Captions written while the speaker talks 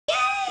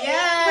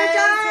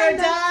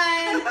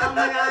Oh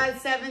my God,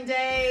 7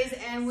 days,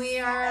 and we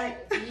are.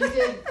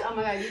 Oh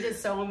my God, you did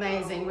so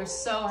amazing. We're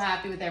so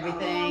happy with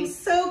everything. Oh, I'm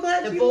so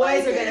glad the you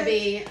boys like are going to it.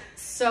 be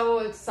so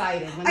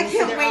excited when I they see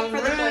can't their wait own for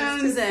the boys to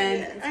rooms, see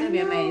and it. it's going to be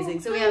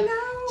amazing. So we I have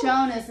know.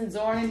 Jonas and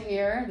Zorn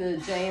here, the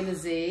J and the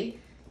Z.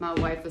 My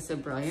wife was so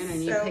brilliant,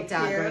 and you So picked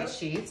out cute. great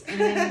sheets.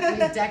 And then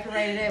we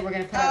decorated it. We're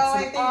going to put up Oh,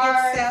 I some think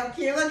art. it's so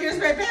cute. Look, here's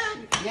my bag.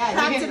 Yeah,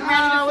 Packed you can, and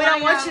ready to we fly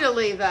don't want out. you to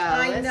leave though.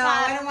 I It's know.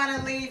 not- I don't want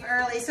to leave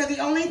early. So the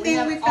only thing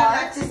have we've got art.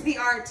 left is the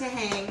art to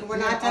hang. We're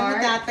We not have done with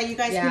art. that, but you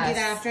guys can do Yes,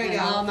 that after I and go.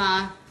 all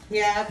my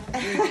Yeah.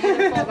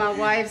 beautiful. My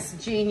wife's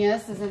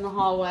genius is in the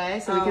hallway,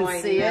 so we Oh, can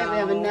I see it. We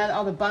have know.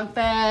 all the bunk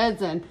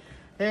beds, and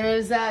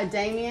there's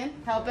Damien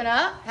helping,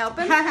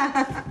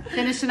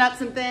 finishing up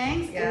some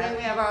things. Yeah. And then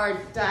we have our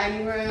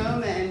dining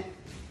room, and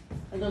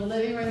the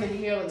living room in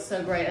here looks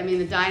so great. I mean,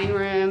 the dining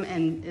room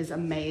is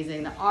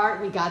amazing. The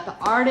art, we got the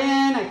art in.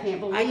 I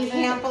can't believe I it.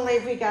 can't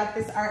believe we got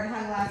this art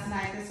hung last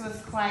night. This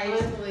was quite,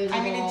 Unbelievable.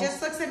 I mean, it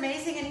just looks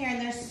amazing in here, and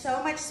there's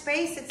so much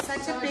space. It's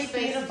such So a much big,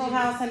 space beautiful to do.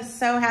 house. I'm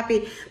so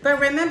happy. But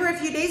remember, a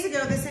few days ago,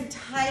 this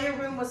entire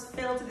room was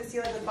filled to the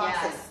ceiling with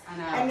boxes. Yes, I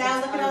know. And now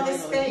It's look at all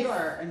this unbelievable. space. You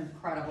are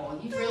incredible.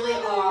 You really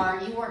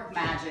are. You work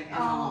magic in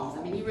homes.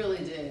 I mean, you really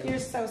do. You're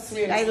so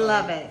sweet. I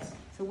love it.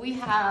 So we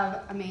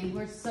have, I mean,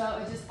 it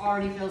just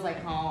already feels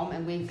like home,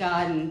 and we've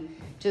gotten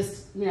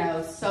just,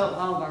 so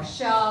all of our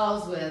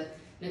shelves with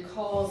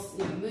Nicole's,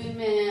 movement,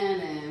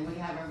 and we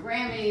have our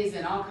Grammys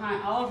and all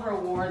of her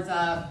awards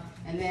up,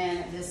 and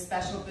then this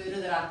special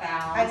Buddha that I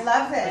found. I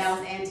love this. That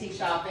was antique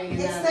shopping. And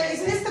Isn't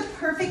this the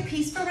perfect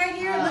piece for right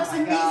here? It Oh looks my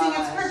amazing. gosh.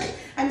 It's perfect.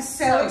 I'm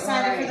so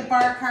excited great. for the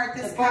bar cart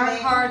that's The bar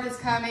coming. cart that's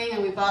coming,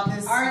 and we bought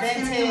this Art's gonna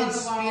go on vintage,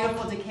 the wall.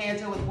 beautiful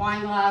decanter with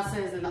wine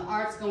glasses, and the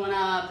art's going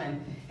up,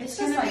 and it's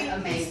just like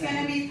amazing. It's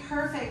gonna be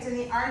perfect, and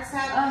the art's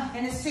up.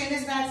 And as soon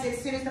as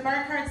the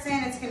bar cart's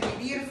in, it's gonna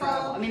be beautiful.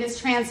 I mean, it's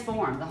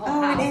transformed. The whole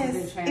Oh, house it has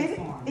is. been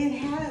transformed. It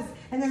has.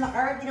 And then the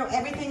art,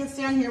 everything that's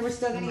down here, we're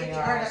still gonna Oh my get the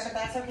art up, gosh. but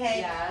that's okay.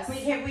 Yes.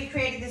 We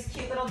created this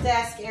cute little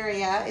desk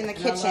area in the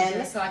And I love kitchen.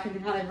 this, so I can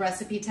kind of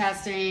recipe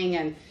testing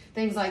and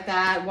things like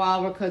that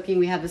while we're cooking.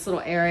 We have this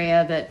little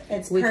area that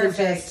It's we perfect.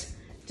 can just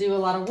do a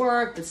lot of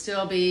work but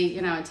still be,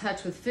 in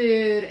touch with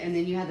food. And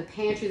then you have the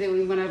pantry that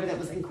we went over that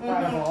was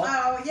incredible.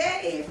 Oh,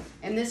 yay!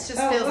 And this just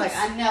Oh, feels like whoops.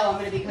 I know I'm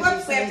going to be cooking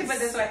Whoops, we have to put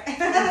this way.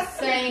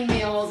 insane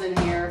meals in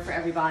here for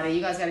everybody.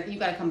 You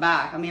gotta come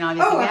back. I mean,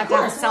 obviously Oh, we of have to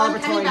have course. a Well,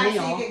 I'm coming celebratory back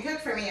meal. so you can cook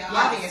for me,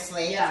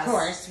 obviously. Yes. Of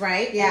course,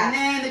 right? And Yeah.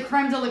 then the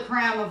creme de la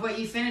creme of what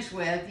you finished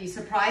with. You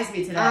surprised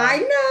me today. I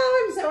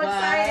know. I'm so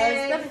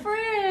excited. Was the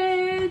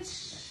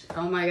fridge.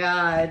 Oh my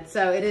God.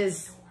 So it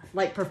is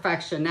like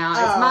perfection. Now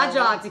it's my Oh.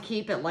 job to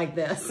keep it like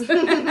this.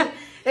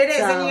 It is,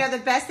 So- and the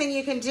best thing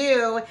you can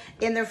do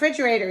in the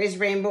refrigerator is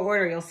rainbow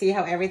order. You'll see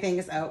how everything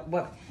is. Oh,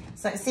 what?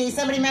 So, see,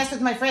 somebody messed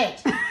with my fridge.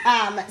 So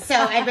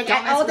I've been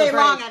Don't mess all with the day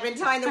long. fridge. I've been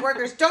telling the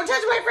workers, "Don't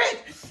touch my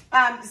fridge."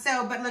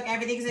 But look,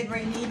 everything's in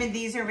green. Even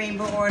these are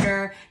rainbow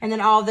order, and then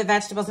all the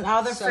vegetables and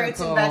all the So fruits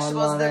cool. and vegetables.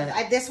 Love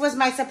it. This was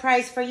my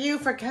surprise for you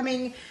for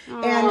coming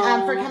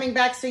and for coming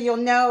back, so you'll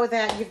know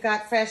that you've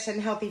got fresh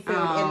and healthy food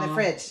in the Aw.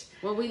 fridge.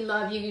 Well, we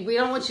love you. We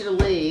don't want you to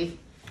leave.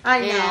 I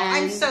know. And-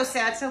 I'm so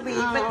sad to leave,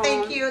 but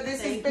thank you.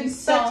 This has Thank been you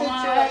such so a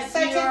much. joy.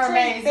 Such You a are treat.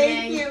 Thank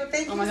amazing. you.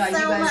 Thank Oh you my God, so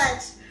you guys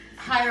much.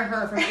 Hire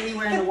her from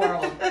anywhere in the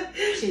world.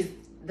 She's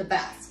the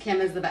best.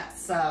 Kim is the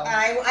best. So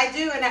I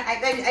do, and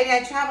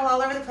I travel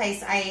all over the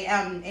place.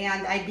 And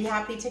I'd be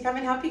happy to come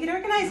and help you get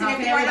organized. how And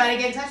can if you want everybody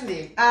get in touch with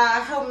you?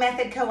 Home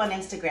Method Co on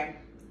Instagram.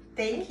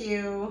 Thank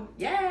you.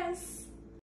 Yes.